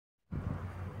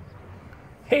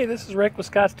Hey, this is Rick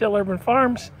with Scottsdale Urban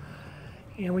Farms,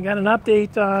 and we got an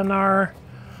update on our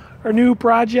new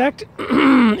project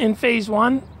in phase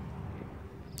 1.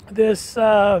 This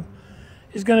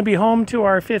is going to be home to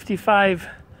our 55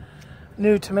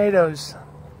 new tomatoes.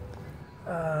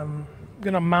 I'm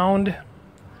going to mound.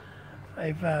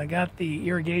 I've got the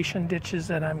irrigation ditches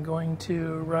that I'm going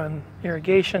to run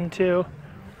irrigation to,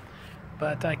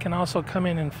 but I can also come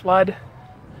in and flood.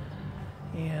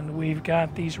 And we've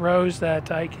got these rows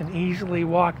that I can easily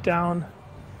walk down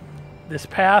this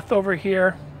path over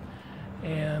here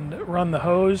and run the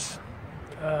hose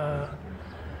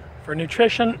for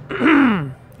nutrition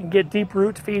and get deep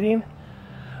root feeding.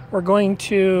 We're going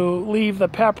to leave the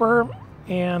pepper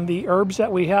and the herbs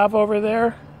that we have over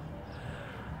there.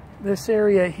 This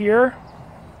area here,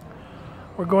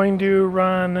 we're going to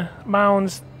run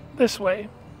mounds this way.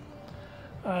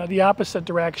 The opposite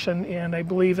direction, and I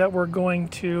believe that we're going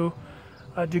to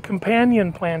do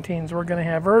companion plantings. We're going to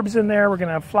have herbs in there, we're going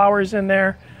to have flowers in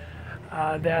there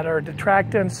that are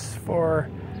detractants for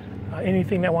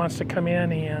anything that wants to come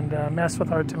in and mess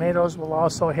with our tomatoes. We'll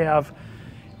also have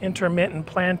intermittent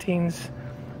plantings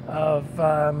of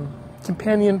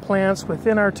companion plants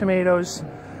within our tomatoes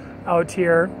out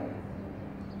here.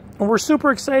 And we're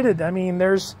super excited. I mean,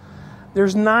 there's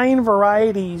 9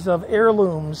 varieties of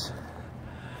heirlooms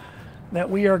that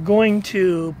we are going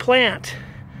to plant,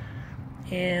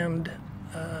 and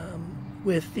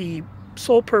with the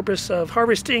sole purpose of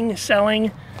harvesting, selling,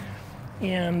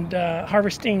 and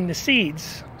harvesting the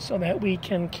seeds so that we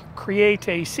can create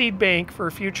a seed bank for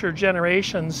future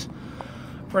generations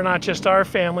for not just our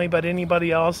family but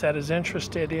anybody else that is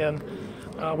interested in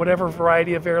whatever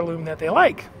variety of heirloom that they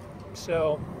like.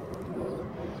 So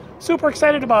super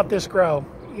excited about this grow,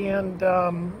 and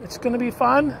it's going to be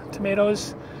fun.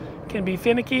 Tomatoes can be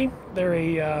finicky. They're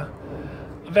a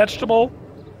vegetable,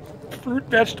 fruit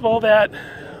vegetable that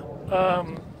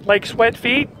likes wet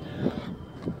feet.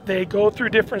 They go through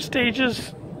different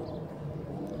stages: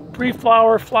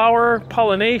 pre-flower, flower,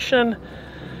 pollination,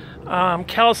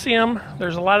 calcium.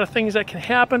 There's a lot of things that can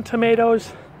happen.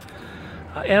 Tomatoes,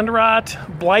 end rot,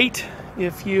 blight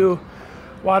if you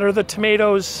water the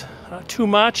tomatoes too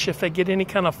much, if they get any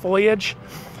kind of foliage.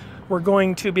 We're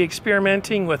going to be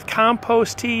experimenting with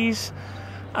compost teas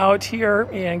out here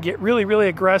and get really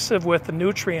aggressive with the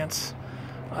nutrients.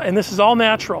 And this is all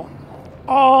natural.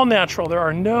 All natural. There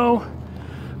are no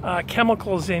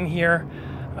chemicals in here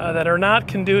that are not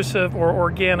conducive or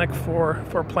organic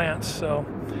for plants. So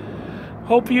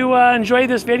hope you enjoy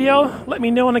this video. Let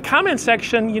me know in the comment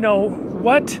section, you know,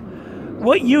 what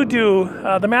you do,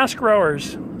 the mass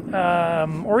growers,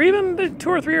 or even the 2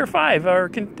 or 3 or 5 or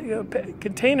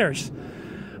containers.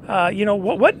 You know,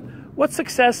 what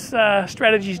success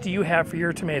strategies do you have for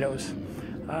your tomatoes?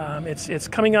 It's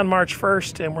coming on March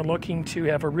 1st, and we're looking to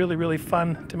have a really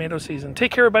fun tomato season.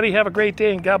 Take care, everybody. Have a great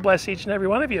day, and God bless each and every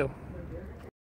one of you.